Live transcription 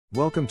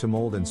Welcome to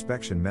Mold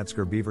Inspection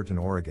Metzger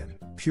Beaverton Oregon,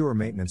 Pure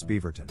Maintenance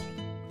Beaverton.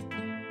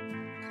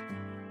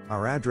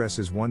 Our address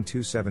is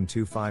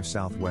 12725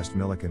 Southwest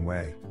Millikan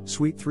Way,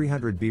 Suite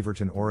 300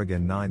 Beaverton,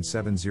 Oregon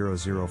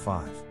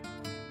 97005.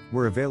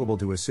 We're available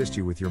to assist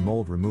you with your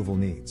mold removal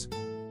needs.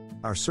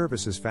 Our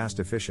service is fast,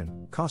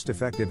 efficient,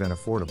 cost-effective and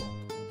affordable.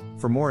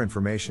 For more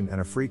information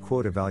and a free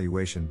quote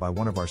evaluation by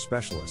one of our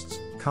specialists,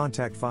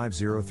 contact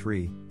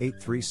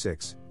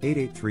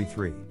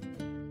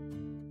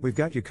 503-836-8833. We've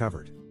got you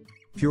covered.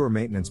 Pure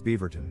Maintenance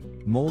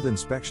Beaverton, Mold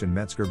Inspection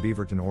Metzger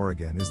Beaverton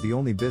Oregon is the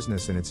only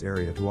business in its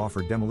area to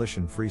offer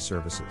demolition-free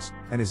services,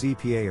 and is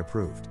EPA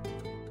approved.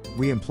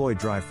 We employ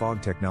dry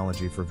fog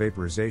technology for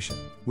vaporization,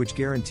 which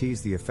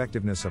guarantees the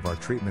effectiveness of our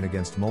treatment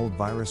against mold,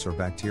 virus or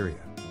bacteria.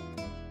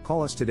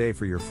 Call us today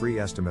for your free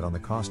estimate on the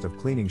cost of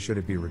cleaning should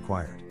it be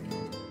required.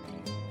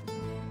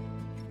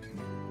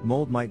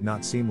 Mold might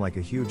not seem like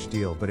a huge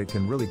deal, but it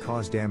can really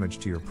cause damage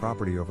to your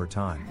property over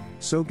time,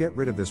 so get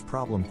rid of this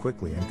problem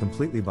quickly and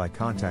completely by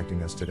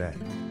contacting us today.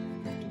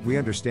 We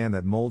understand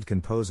that mold can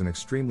pose an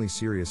extremely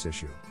serious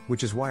issue,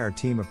 which is why our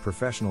team of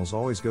professionals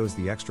always goes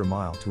the extra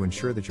mile to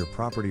ensure that your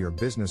property or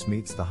business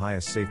meets the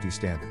highest safety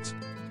standards.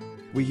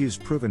 We use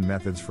proven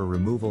methods for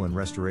removal and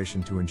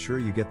restoration to ensure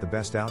you get the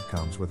best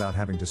outcomes without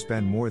having to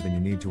spend more than you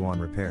need to on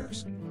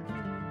repairs.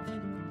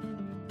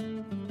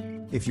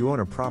 If you own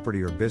a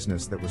property or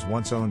business that was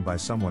once owned by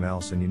someone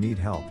else and you need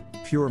help,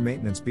 Pure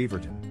Maintenance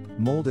Beaverton,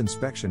 Mold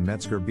Inspection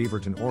Metzger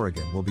Beaverton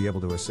Oregon will be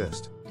able to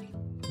assist.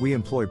 We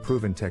employ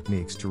proven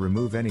techniques to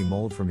remove any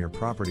mold from your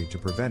property to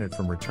prevent it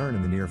from return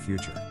in the near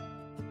future.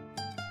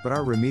 But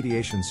our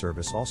remediation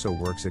service also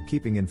works at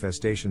keeping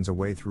infestations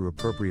away through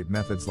appropriate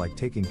methods like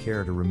taking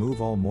care to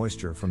remove all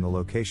moisture from the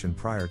location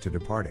prior to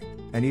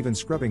departing, and even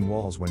scrubbing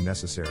walls when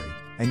necessary,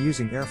 and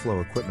using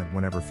airflow equipment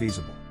whenever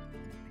feasible.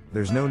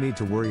 There's no need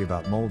to worry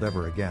about mold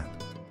ever again.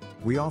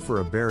 We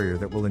offer a barrier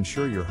that will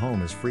ensure your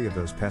home is free of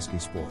those pesky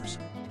spores.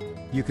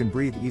 You can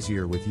breathe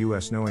easier with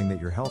us knowing that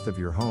your health of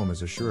your home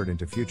is assured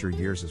into future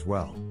years as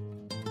well.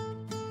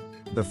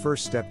 The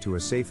first step to a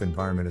safe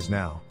environment is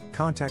now.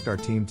 Contact our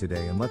team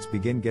today and let's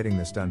begin getting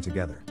this done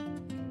together.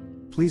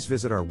 Please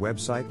visit our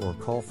website or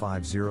call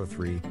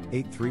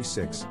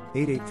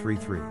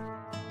 503-836-8833.